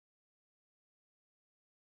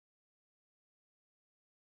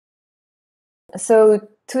So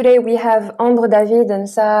today we have Andre David and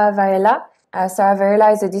Sara Varela. Sara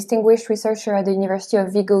Varela is a distinguished researcher at the University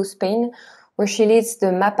of Vigo, Spain, where she leads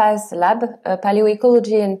the MAPAS lab, a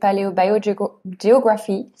paleoecology and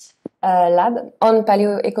paleobiogeography lab on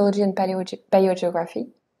paleoecology and paleobiogeography.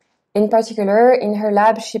 In particular, in her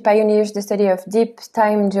lab, she pioneers the study of deep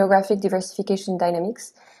time geographic diversification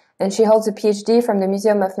dynamics, and she holds a PhD from the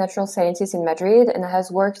Museum of Natural Sciences in Madrid and has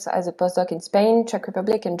worked as a postdoc in Spain, Czech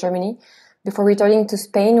Republic, and Germany before returning to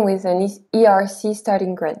Spain with an ERC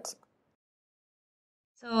starting grant.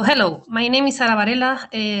 So, hello, my name is Sara Varela.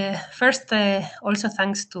 First, also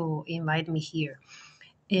thanks to invite me here.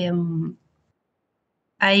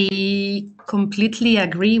 I completely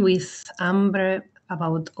agree with Amber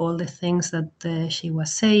about all the things that she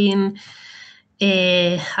was saying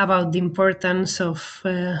about the importance of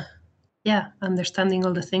understanding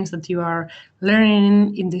all the things that you are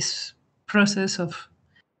learning in this process of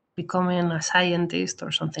becoming a scientist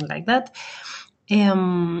or something like that.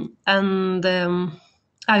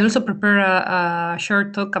 I also prepare a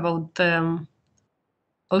short talk about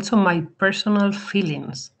also my personal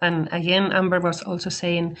feelings. And again, Amber was also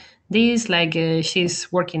saying this, like she's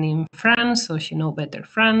working in France, so she knows better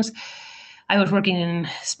France. I was working in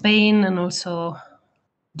Spain and also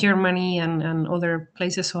Germany and other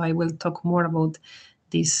places, so I will talk more about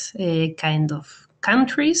these kind of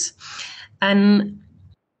countries. And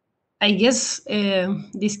I guess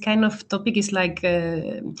this kind of topic is like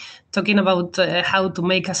talking about how to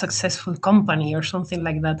make a successful company or something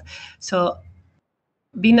like that. So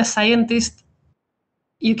being a scientist,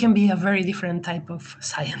 you can be a very different type of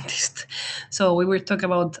scientist. So we will talk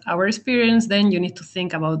about our experience, then you need to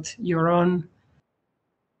think about your own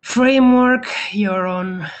framework, your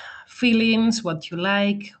own feelings, what you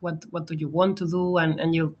like, what do you want to do,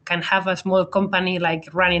 and you can have a small company like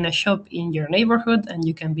running a shop in your neighborhood and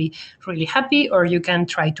you can be really happy, or you can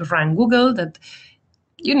try to run Google. That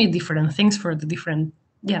you need different things for the different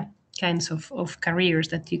kinds of careers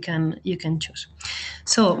that you can choose.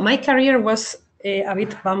 So my career was a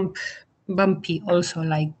bit bumpy also,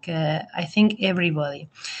 like I think everybody.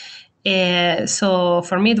 So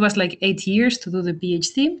for me it was like 8 years to do the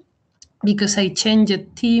PhD, because I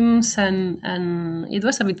changed teams and it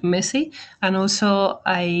was a bit messy. And also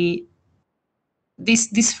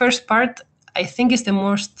this first part I think is the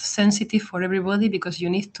most sensitive for everybody, because you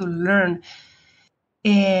need to learn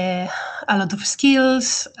a lot of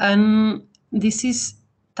skills, and this is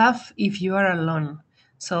tough if you are alone.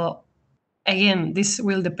 So again, this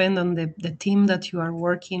will depend on the team that you are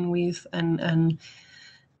working with and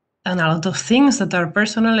a lot of things that are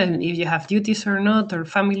personal, and if you have duties or not, or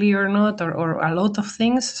family or not, or a lot of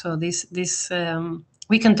things. So this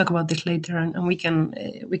we can talk about this later, and we can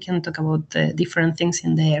talk about different things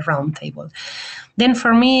in the round table. Then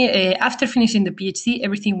for me, after finishing the PhD,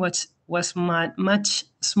 everything was much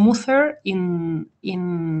smoother in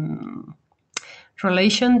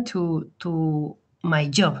relation to my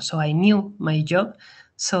job. So I knew my job.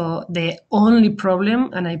 So the only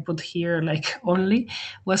problem, and I put here like only,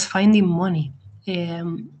 was finding money.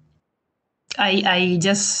 I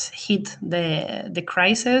just hit the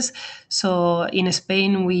crisis. So in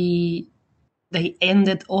Spain, they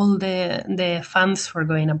ended all the funds for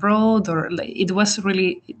going abroad, or it was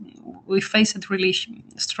really, we faced really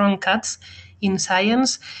strong cuts in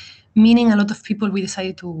science, meaning a lot of people, we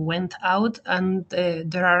decided to went out, and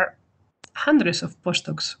there are hundreds of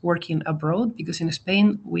postdocs working abroad, because in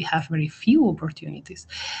Spain we have very few opportunities.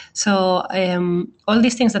 So all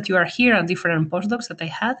these things that you are here are different postdocs that I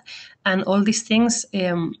had, and all these things,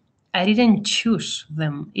 I didn't choose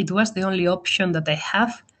them. It was the only option that I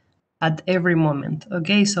have at every moment.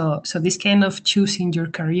 Okay, so this kind of choosing your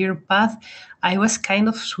career path, I was kind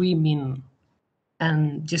of swimming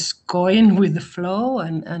and just going with the flow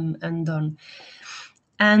and done.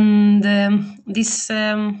 And these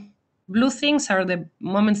blue things are the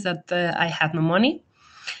moments that I had no money.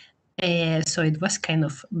 So it was kind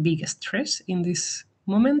of big stress in these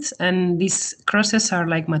moments. And these crosses are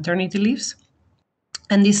like maternity leaves.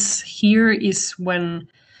 And this here is when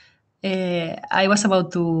I was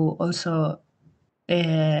about to also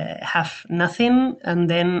have nothing, and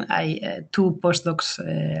then I two postdocs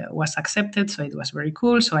was accepted, so it was very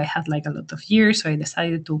cool. So I had like a lot of years, so I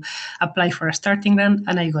decided to apply for a starting grant,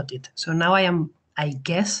 and I got it. So now I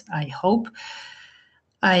hope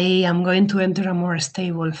I am going to enter a more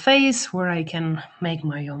stable phase where I can make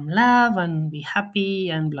my own lab and be happy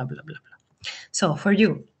and blah blah blah blah. So for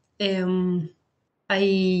you,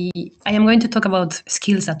 I am going to talk about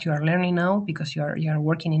skills that you are learning now, because you are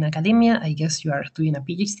working in academia. I guess you are doing a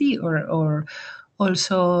PhD or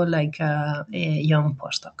also like a young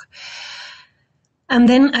postdoc. And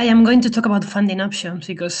then I am going to talk about funding options,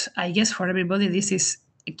 because I guess for everybody this is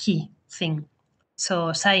a key thing.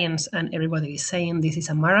 So science, and everybody is saying this is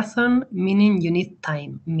a marathon, meaning you need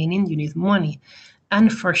time, meaning you need money. And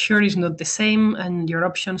for sure it's not the same, and your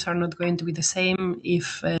options are not going to be the same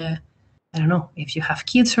if, I don't know, if you have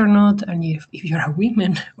kids or not, and if you're a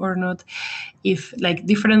woman or not, if like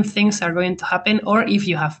different things are going to happen, or if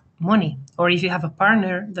you have money, or if you have a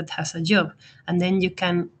partner that has a job, and then you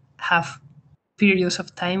can have periods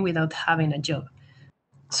of time without having a job.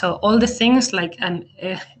 So all the things like, and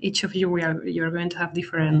each of you, you're going to have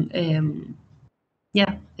different,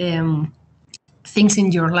 things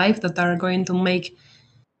in your life that are going to make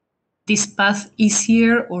this path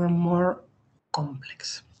easier or more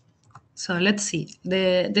complex. So let's see,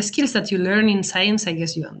 the skills that you learn in science, I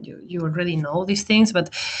guess you already know these things, but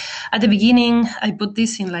at the beginning, I put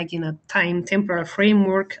this in a temporal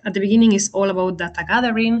framework. At the beginning is all about data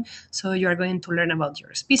gathering. So you are going to learn about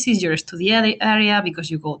your species, your study area,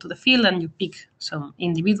 because you go to the field and you pick some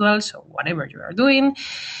individuals or whatever you are doing.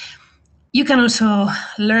 You can also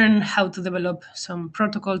learn how to develop some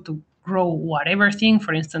protocol to grow whatever thing,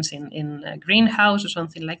 for instance, in a greenhouse or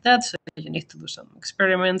something like that. So you need to do some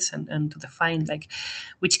experiments and to define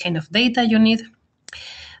which kind of data you need.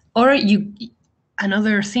 Or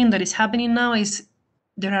another thing that is happening now is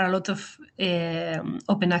there are a lot of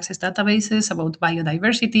open access databases about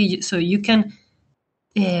biodiversity. So you can,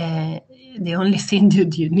 the only thing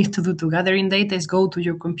that you need to do to gathering data is go to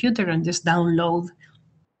your computer and just download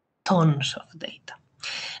tons of data.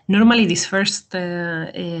 Normally, this first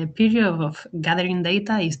period of gathering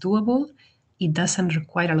data is doable. It doesn't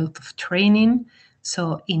require a lot of training.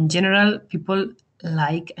 So in general, people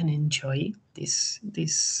like and enjoy this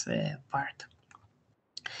part.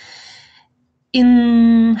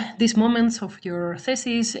 In these moments of your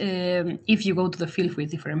thesis, if you go to the field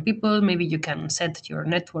with different people, maybe you can set your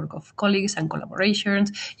network of colleagues and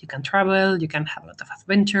collaborations. You can travel, you can have a lot of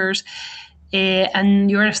adventures.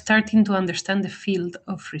 And you're starting to understand the field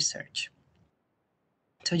of research.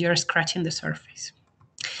 So you're scratching the surface.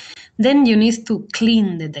 Then you need to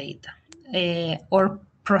clean the data or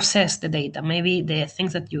process the data. Maybe the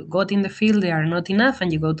things that you got in the field, they are not enough,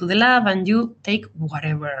 and you go to the lab and you take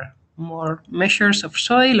whatever, more measures of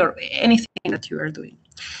soil or anything that you are doing.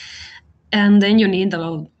 And then you need a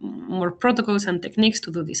lot more protocols and techniques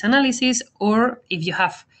to do this analysis. Or if you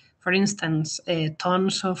have, for instance,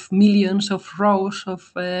 tons of millions of rows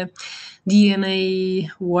of DNA,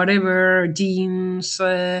 whatever, genes,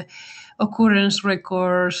 occurrence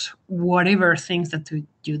records, whatever things that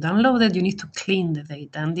you downloaded, you need to clean the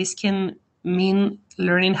data. And this can mean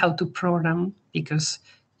learning how to program, because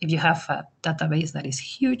if you have a database that is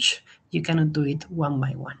huge, you cannot do it one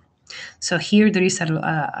by one. So here there is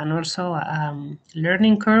also a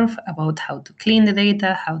learning curve about how to clean the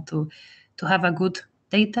data, how to have a good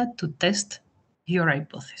data to test your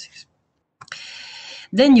hypothesis.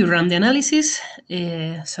 Then you run the analysis.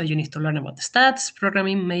 So you need to learn about the stats,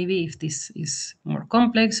 programming, maybe if this is more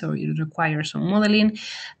complex or it requires some modeling.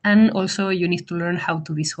 And also you need to learn how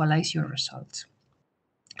to visualize your results.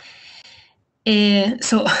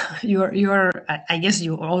 So I guess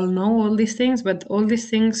you all know all these things, but all these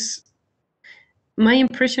things, my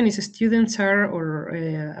impression is students are,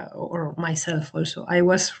 or myself also, I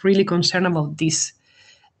was really concerned about this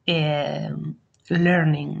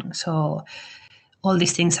learning. So all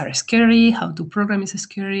these things are scary. How to program is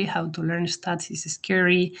scary. How to learn stats is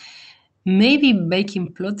scary. Maybe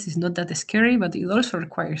making plots is not that scary, but it also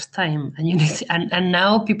requires time. And you need, and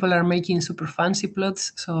now people are making super fancy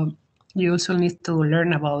plots. So you also need to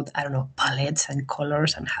learn about, I don't know, palettes and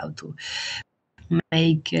colors and how to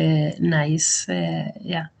make nice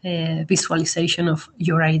visualization of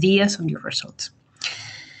your ideas and your results.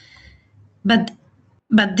 But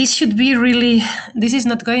this should be really, this is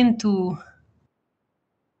not going to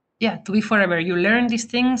be forever. You learn these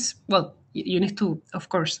things. Well, you need to, of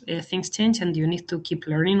course, things change and you need to keep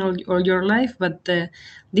learning all your life, but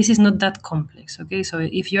this is not that complex, okay? So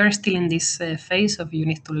if you are still in this phase of you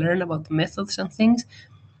need to learn about methods and things,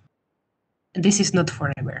 this is not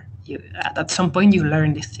forever. At some point you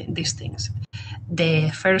learn these things.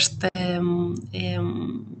 The first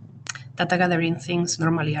data gathering things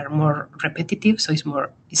normally are more repetitive, so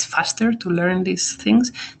it's faster to learn these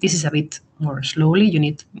things. This is a bit more slowly.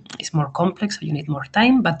 It's more complex, so you need more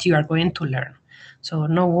time, but you are going to learn. So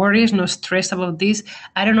no worries, no stress about this.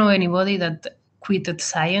 I don't know anybody that quitted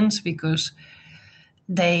science because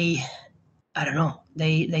they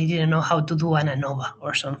didn't know how to do an ANOVA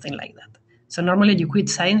or something like that. So normally you quit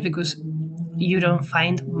science because you don't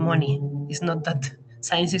find money. It's not that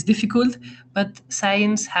science is difficult, but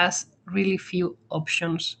science has really few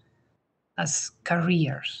options as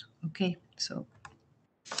careers. Okay, so.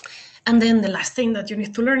 And then the last thing that you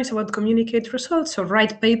need to learn is about communicate results. So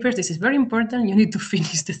write papers. This is very important. You need to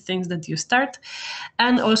finish the things that you start,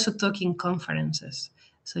 and also talk in conferences.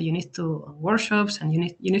 So you need to workshops, and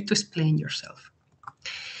you need to explain yourself.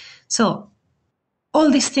 So all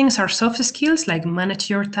these things are soft skills, like manage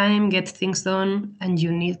your time, get things done, and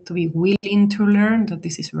you need to be willing to learn. That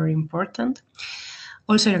this is very important.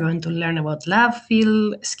 Also, you're going to learn about lab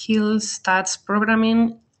field skills, stats,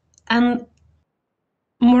 programming, and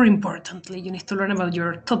more importantly, you need to learn about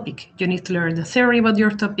your topic. You need to learn the theory about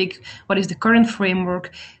your topic, what is the current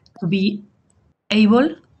framework, to be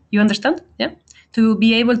able, you understand? Yeah? To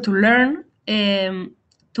be able to learn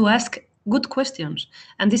to ask good questions.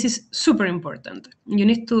 And this is super important. You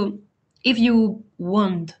need to, if you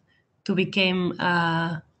want to become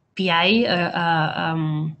a PI,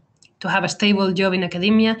 to have a stable job in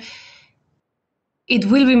academia, it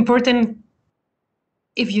will be important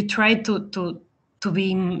if you try to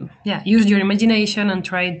be, use your imagination and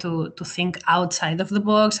try to think outside of the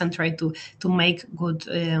box and try to make good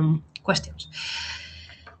questions.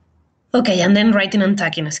 Okay, and then writing and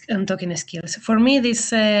talking skills. For me, this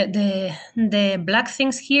the black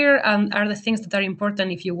things here are the things that are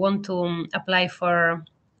important if you want to apply for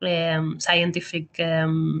scientific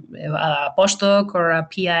postdoc or a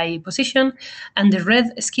PI position, and the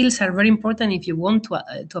red skills are very important if you want to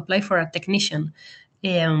apply for a technician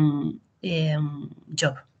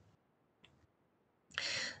job.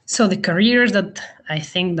 So the careers that I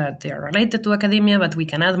think that they are related to academia, but we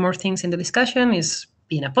can add more things in the discussion, is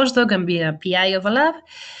being a postdoc and being a PI of a lab,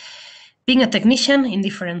 being a technician in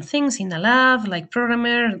different things in a lab, like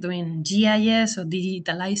programmer, doing GIS or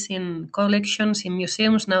digitalizing collections in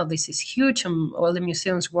museums. Now this is huge, and all the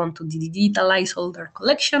museums want to digitalize all their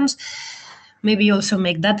collections. Maybe also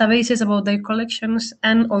make databases about their collections,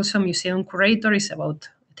 and also museum curator is about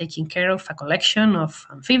taking care of a collection of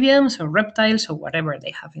amphibians or reptiles or whatever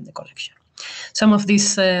they have in the collection. Some of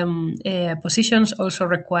these positions also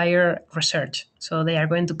require research, so they are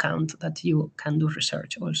going to count that you can do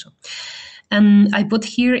research also. And I put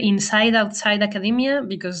here inside, outside academia,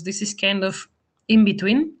 because this is kind of in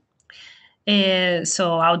between.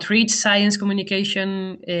 So outreach, science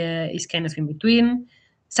communication is kind of in between.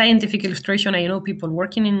 Scientific illustration, I know people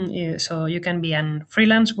working in, so you can be a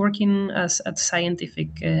freelance working as a scientific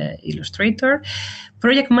illustrator.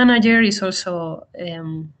 Project manager is also,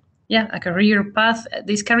 a career path.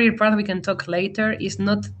 This career path, we can talk later, is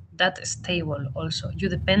not that stable also. You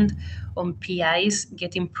depend on PIs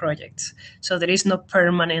getting projects. So there is no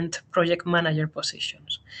permanent project manager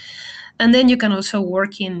positions. And then you can also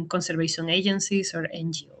work in conservation agencies or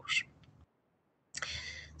NGOs.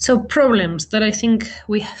 So problems that I think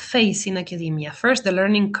we face in academia. First, the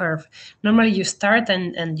learning curve. Normally you start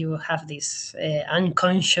and you have this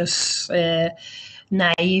unconscious,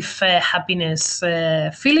 naive happiness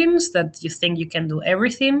feelings that you think you can do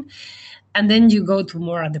everything. And then you go to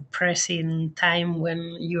more a depressing time when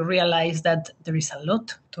you realize that there is a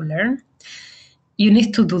lot to learn. You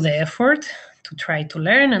need to do the effort to try to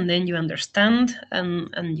learn, and then you understand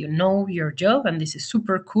and you know your job, and this is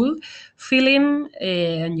super cool feeling,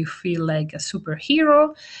 and you feel like a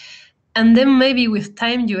superhero. And then maybe with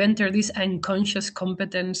time you enter this unconscious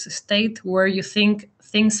competence state where you think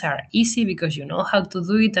things are easy because you know how to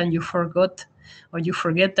do it, and you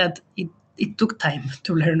forget that it took time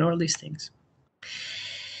to learn all these things.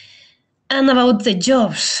 And about the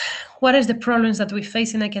jobs, what is the problems that we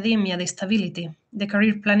face in academia? The stability. The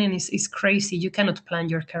career planning is crazy. You cannot plan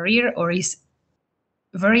your career, or is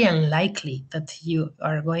very unlikely that you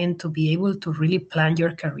are going to be able to really plan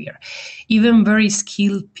your career. Even very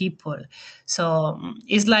skilled people. So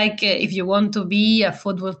it's like if you want to be a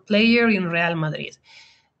football player in Real Madrid,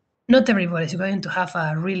 not everybody is going to have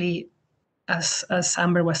a really, as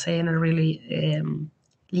Amber was saying, a really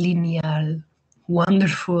linear,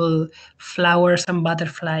 wonderful flowers and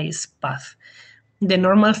butterflies path. The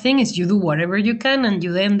normal thing is you do whatever you can and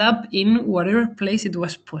you end up in whatever place it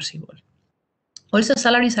was possible. Also,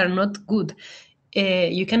 salaries are not good.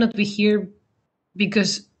 You cannot be here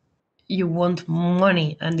because you want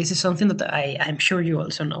money, and this is something that I'm sure you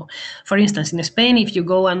also know. For instance, in Spain, if you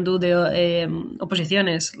go and do the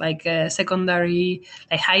oposiciones, like secondary,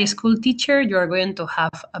 like high school teacher, you are going to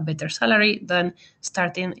have a better salary than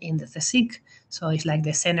starting in the CSIC. So it's like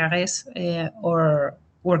the CNRS or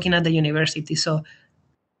working at the university. So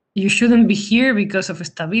you shouldn't be here because of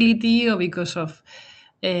stability or because of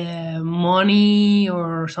money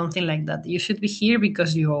or something like that. You should be here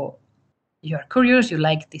because you are curious, you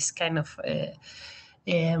like this kind of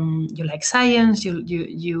you like science,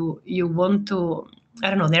 you want to, I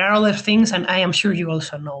don't know, there are other things, and I am sure you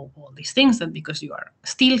also know all these things, that because you are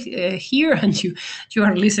still here and you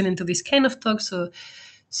are listening to this kind of talk,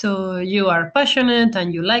 so you are passionate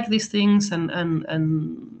and you like these things, and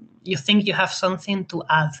you think you have something to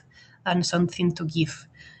add and something to give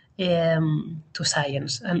to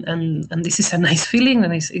science, and this is a nice feeling,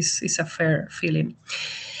 and it's a fair feeling.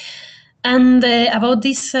 And about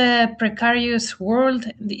this precarious world,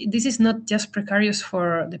 this is not just precarious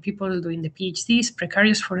for the people doing the PhD, it's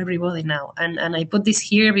precarious for everybody now. And I put this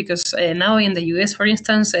here because now in the US, for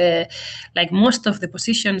instance, like most of the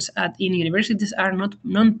positions in universities are not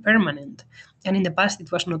non-permanent. And in the past,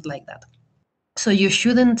 it was not like that. So you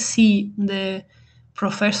shouldn't see the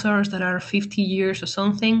professors that are 50 years or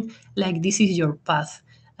something like this is your path.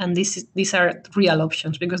 And these are real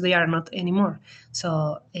options, because they are not anymore.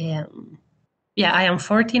 So yeah, I am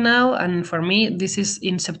 40 now, and for me, this is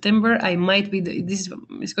in September. I might be. This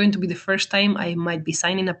is going to be the first time I might be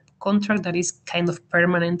signing a contract that is kind of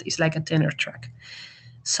permanent. It's like a tenure track.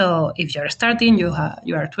 So if you're starting, you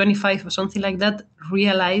are 25 or something like that.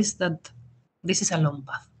 Realize that this is a long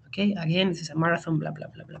path. Okay, again, this is a marathon. Blah blah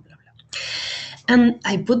blah blah blah blah. And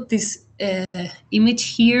I put this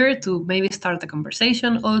image here to maybe start a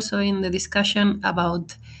conversation also in the discussion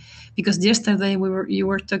about, because yesterday you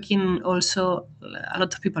were talking also, a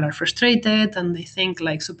lot of people are frustrated and they think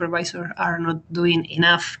like supervisors are not doing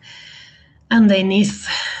enough, and they need,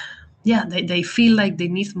 they feel like they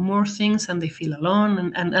need more things, and they feel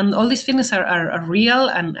alone, and all these feelings are real,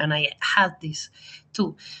 and I had this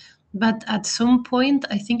too. But at some point,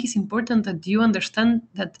 I think it's important that you understand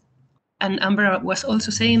that, and Amber was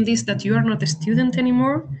also saying this, that you are not a student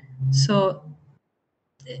anymore. So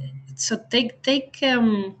take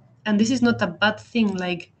and this is not a bad thing.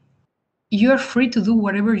 Like, you're free to do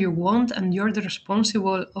whatever you want, and you're the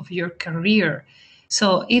responsible of your career.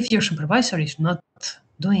 So if your supervisor is not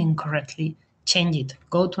doing correctly, change it.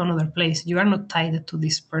 Go to another place. You are not tied to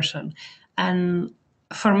this person. And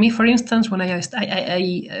for me, for instance, when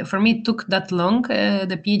for me it took that long,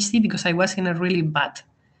 the PhD, because I was in a really bad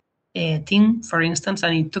team, for instance,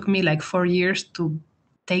 and it took me like 4 years to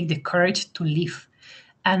take the courage to leave.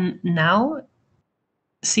 And now,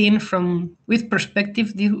 seen with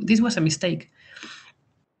perspective, this was a mistake,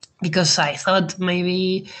 because I thought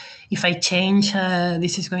maybe if I change,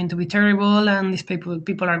 this is going to be terrible, and these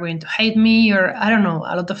people are going to hate me, or I don't know.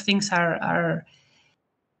 A lot of things are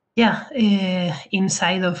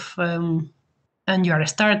inside of, and you are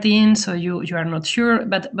starting, so you are not sure.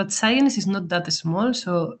 But science is not that small,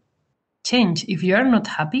 so change. If you are not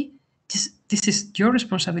happy, this is your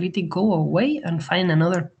responsibility. Go away and find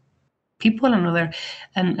another people,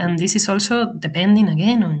 and this is also depending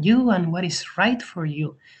again on you and what is right for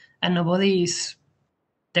you, and nobody is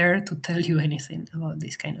there to tell you anything about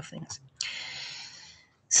these kind of things.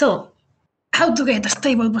 So how to get a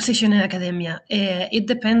stable position in academia? It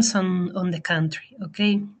depends on the country,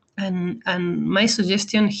 okay? And my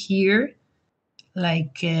suggestion here,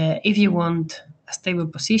 like, if you want a stable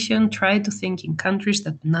position, try to think in countries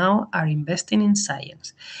that now are investing in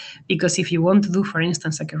science. Because if you want to do, for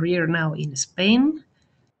instance, a career now in Spain,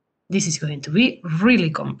 this is going to be really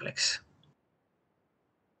complex.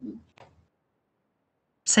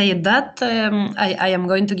 Say that, I am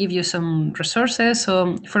going to give you some resources.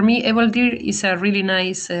 So for me, Evoldir is a really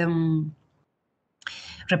nice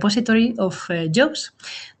repository of jobs.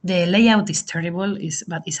 The layout is terrible,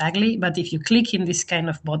 but it's ugly. But if you click in this kind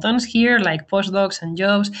of buttons here, like postdocs and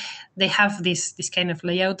jobs, they have this kind of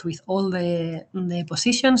layout with all the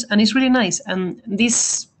positions, and it's really nice. And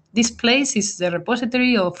this place is the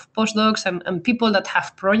repository of postdocs and people that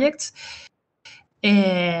have projects,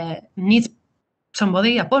 need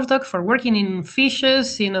somebody, a postdoc, for working in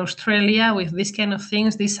fishes in Australia with this kind of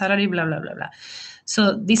things, this salary, blah, blah, blah, blah.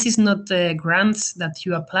 So this is not grants that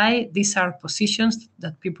you apply. These are positions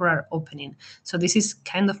that people are opening. So this is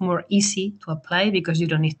kind of more easy to apply, because you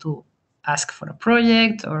don't need to ask for a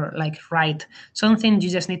project or like write something. You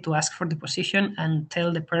just need to ask for the position and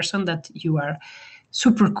tell the person that you are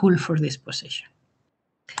super cool for this position.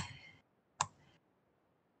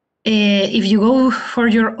 If you go for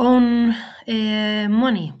your own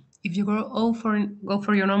money, if you go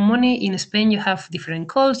for your own money, in Spain you have different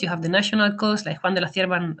calls. You have the national calls, like Juan de la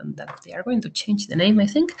Cierva, and that they are going to change the name, I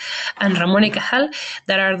think, and Ramón y Cajal,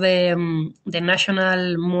 that are the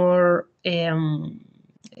national, more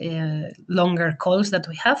longer calls that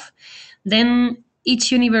we have. Then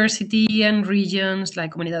each university and regions,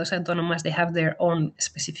 like Comunidades Autónomas, they have their own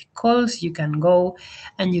specific calls. You can go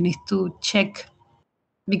and you need to check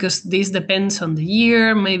because this depends on the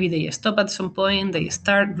year. Maybe they stop at some point, they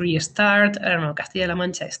restart. I don't know, Castilla-La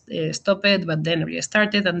Mancha stopped, but then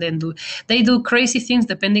restarted, and then they do crazy things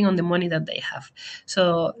depending on the money that they have.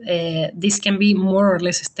 So this can be more or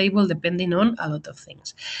less stable depending on a lot of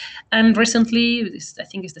things. And recently, I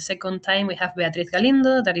think it's the second time, we have Beatriz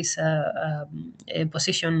Galindo, that is a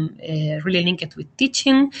position really linked with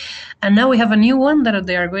teaching. And now we have a new one that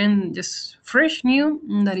they are going, just fresh new,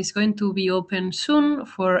 that is going to be open soon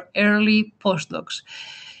for early postdocs.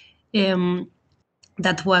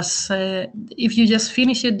 That was, if you just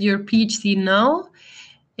finished your PhD now,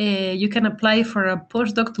 you can apply for a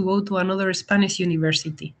postdoc to go to another Spanish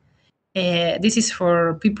university. This is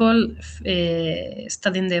for people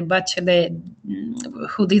studying the bachelor,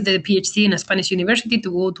 who did the PhD in a Spanish university,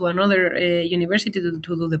 to go to another university to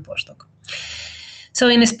do the postdoc. So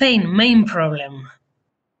in Spain, main problem,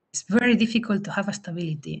 it's very difficult to have a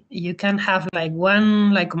stability. You can have like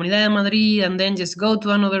one, like Comunidad de Madrid, and then just go to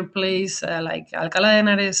another place, like Alcalá de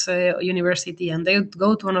Henares University, and they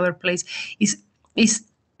go to another place.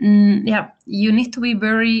 Yeah, you need to be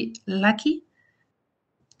very lucky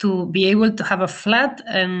to be able to have a flat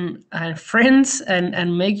and friends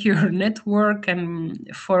and make your network and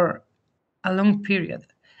for a long period.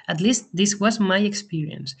 At least this was my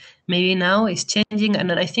experience. Maybe now it's changing,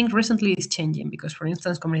 and I think recently it's changing because, for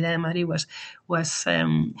instance, Comunidad de Madrid was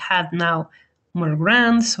had now more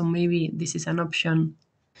grants, so maybe this is an option,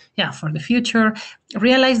 yeah, for the future.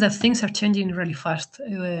 Realize that things are changing really fast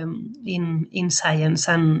in science,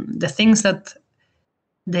 and the things that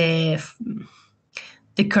the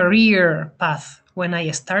career path when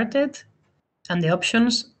I started and the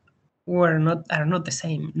options are not the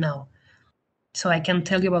same now. So I can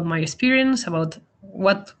tell you about my experience, about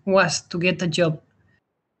what was to get a job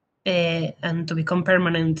and to become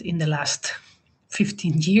permanent in the last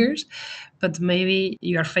 15 years. But maybe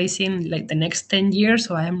you are facing like the next 10 years,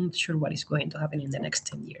 so I'm not sure what is going to happen in the next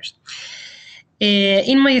 10 years.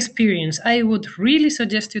 In my experience, I would really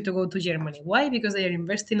suggest you to go to Germany. Why? Because they are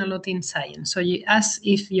investing a lot in science. So as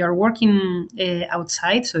if you are working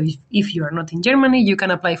outside, so if you are not in Germany, you can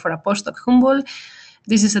apply for a postdoc Humboldt.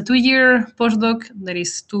 This is a 2-year postdoc that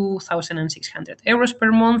is 2,600 euros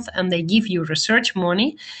per month, and they give you research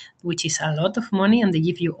money, which is a lot of money, and they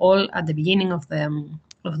give you all at the beginning of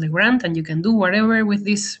the grant, and you can do whatever with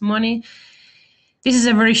this money. This is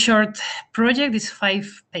a very short project. It's a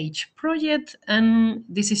 5-page project, and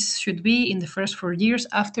this should be in the first 4 years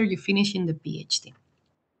after you finish in the PhD.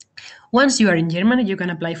 Once you are in Germany, you can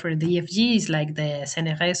apply for the DFG. It's like the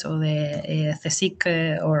CNRS or the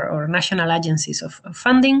CSIC or national agencies of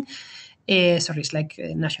funding. It's like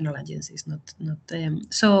national agencies, not.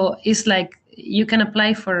 So it's like you can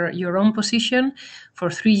apply for your own position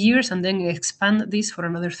for 3 years and then expand this for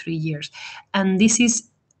another 3 years. And this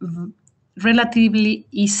is relatively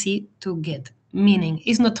easy to get. Meaning,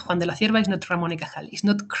 it's not Juan de la Cierva, it's not Ramón y Cajal. It's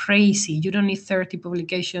not crazy. You don't need 30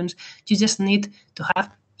 publications. You just need to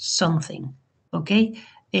have something, okay?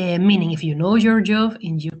 Meaning, if you know your job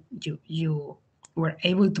and you were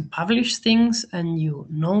able to publish things and you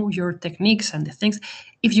know your techniques and the things,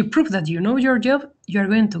 if you prove that you know your job, you are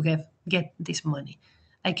going to get this money.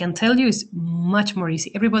 I can tell you it's much more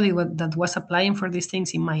easy. Everybody that was applying for these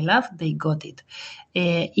things in my lab, they got it.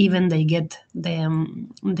 Even they get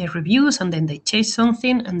the reviews and then they change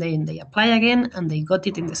something and then they apply again and they got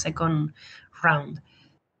it in the second round.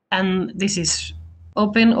 And this is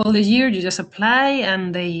open all the year. You just apply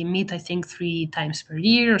and they meet, I think, 3 times per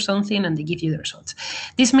year or something, and they give you the results.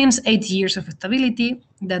 This means 8 years of stability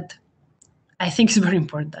that I think is very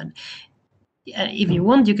important. If you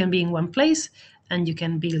want, you can be in one place and you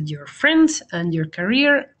can build your friends and your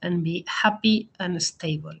career and be happy and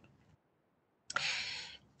stable.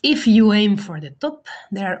 If you aim for the top,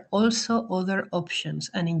 there are also other options.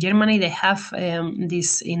 And in Germany, they have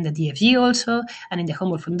this in the DFG also, and in the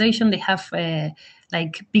Humboldt Foundation, they have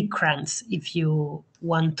like big grants if you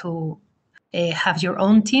want to have your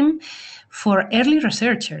own team for early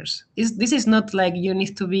researchers. This is not like you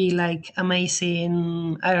need to be like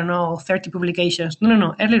amazing, I don't know, 30 publications.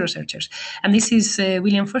 No, early researchers. And this is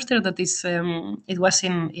William Foster, that is, it was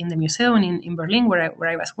in the museum in Berlin where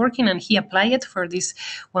I was working, and he applied for this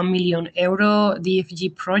 1 million euro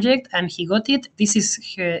DFG project and he got it. This is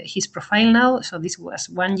his profile now. So this was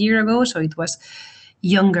 1 year ago. So it was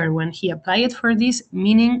younger when he applied for this,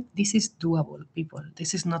 meaning this is doable, people.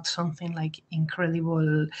 This is not something like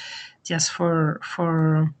incredible just for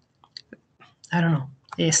I don't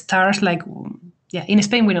know, stars like Yeah, in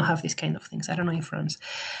Spain we don't have these kind of things. I don't know in France.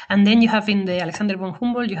 And then you have in the Alexander von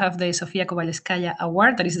Humboldt, you have the Sofia Kovalevskaya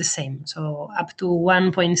Award that is the same. So up to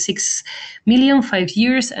 1.6 million, 5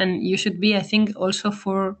 years, and you should be, I think, also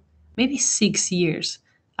for maybe 6 years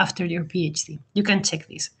after your PhD. You can check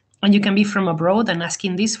this. And you can be from abroad and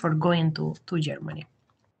asking this for going to Germany.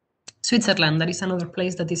 Switzerland, that is another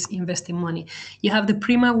place that is investing money. You have the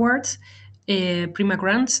Prima Awards, Prima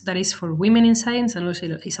Grants, that is for women in science, and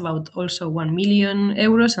also it's about also 1 million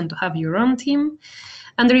euros and to have your own team.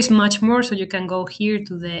 And there is much more, so you can go here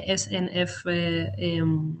to the SNF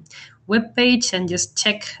webpage and just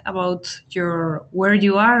check about where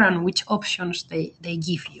you are and which options they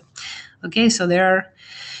give you. Okay, so there are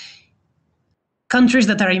countries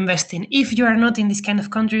that are investing. If you are not in these kind of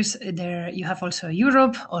countries, there you have also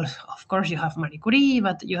Europe. Also, of course, you have Marie Curie,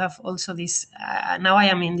 but you have also this. Now I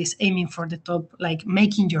am in this aiming for the top, like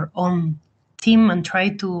making your own team and try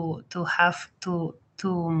to have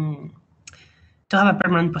a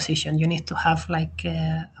permanent position. You need to have like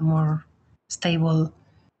a more stable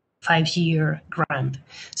 5-year grant.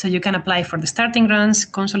 So you can apply for the starting grants,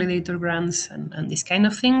 consolidator grants, and these kind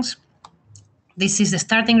of things. This is the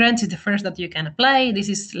starting grant, is the first that you can apply. This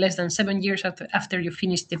is less than 7 years after you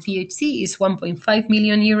finish the PhD. It's 1.5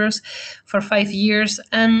 million euros for 5 years.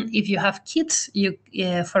 And if you have kids,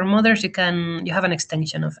 for mothers, you have an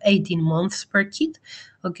extension of 18 months per kid.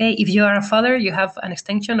 Okay, if you are a father, you have an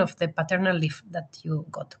extension of the paternal leave that you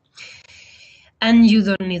got. And you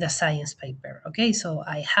don't need a science paper. Okay, so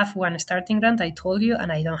I have one starting grant, I told you,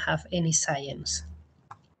 and I don't have any science.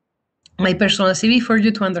 My personal CV for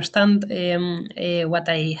you to understand what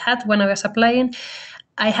I had when I was applying.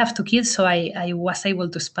 I have 2 kids, so I was able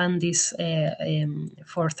to span this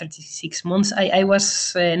for 36 months. I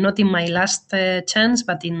was not in my last chance,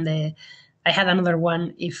 but I had another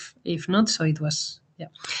one if not, so it was, yeah.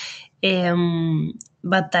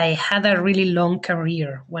 But I had a really long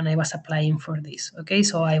career when I was applying for this. Okay,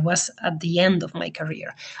 so I was at the end of my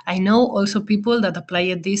career. I know also people that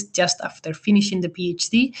applied this just after finishing the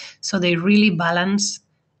PhD, so they really balance.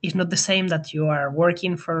 It's not the same that you are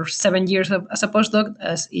working for 7 years as a postdoc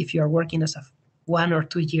as if you are working as 1 or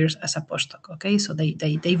 2 years as a postdoc. Okay, so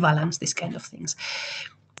they balance these kind of things.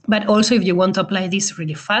 But also, if you want to apply this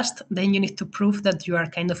really fast, then you need to prove that you are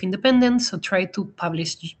kind of independent. So try to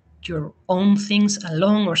publish your own things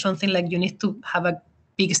alone or something. Like you need to have a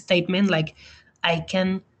big statement like, I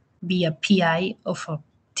can be a PI of a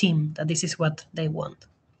team, that this is what they want.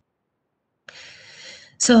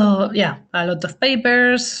 So yeah, a lot of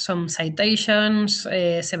papers, some citations,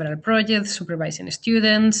 several projects, supervising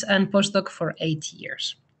students, and postdoc for 8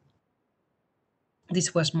 years.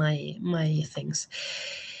 This was my things.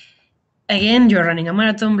 Again, you're running a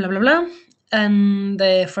marathon, blah, blah, blah. And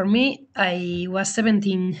for me, I was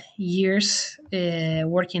 17 years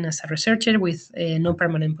working as a researcher with no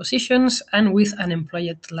permanent positions and with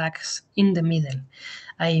unemployed lags in the middle.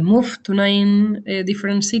 I moved to 9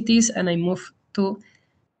 different cities, and I moved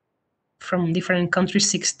from different countries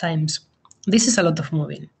 6 times. This is a lot of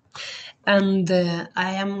moving. And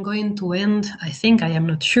I am going to end, I think, I am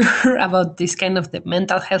not sure, about this kind of the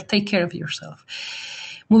mental health. Take care of yourself.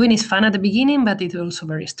 Moving is fun at the beginning, but it's also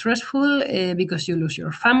very stressful because you lose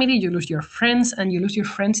your family, you lose your friends, and you lose your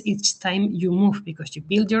friends each time you move because you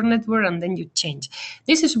build your network and then you change.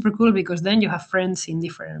 This is super cool because then you have friends in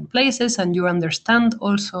different places and you understand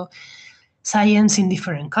also science in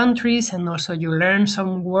different countries, and also you learn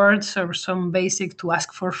some words or some basic to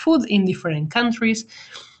ask for food in different countries,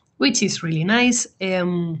 which is really nice.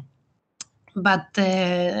 But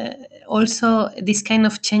also this kind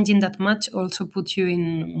of changing that much also puts you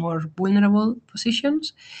in more vulnerable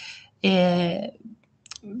positions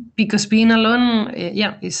because being alone,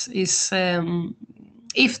 is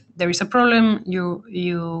if there is a problem, you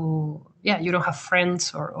don't have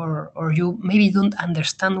friends or you maybe don't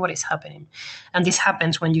understand what is happening. And this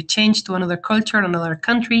happens when you change to another culture, another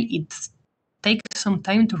country. It takes some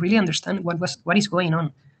time to really understand what is going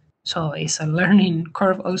on. So it's a learning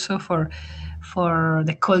curve also for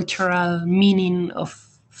the cultural meaning of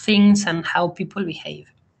things and how people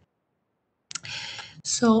behave.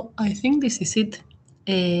 So I think this is it.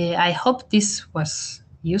 I hope this was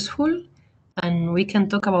useful, and we can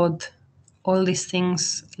talk about all these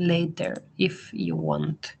things later if you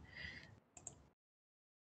want.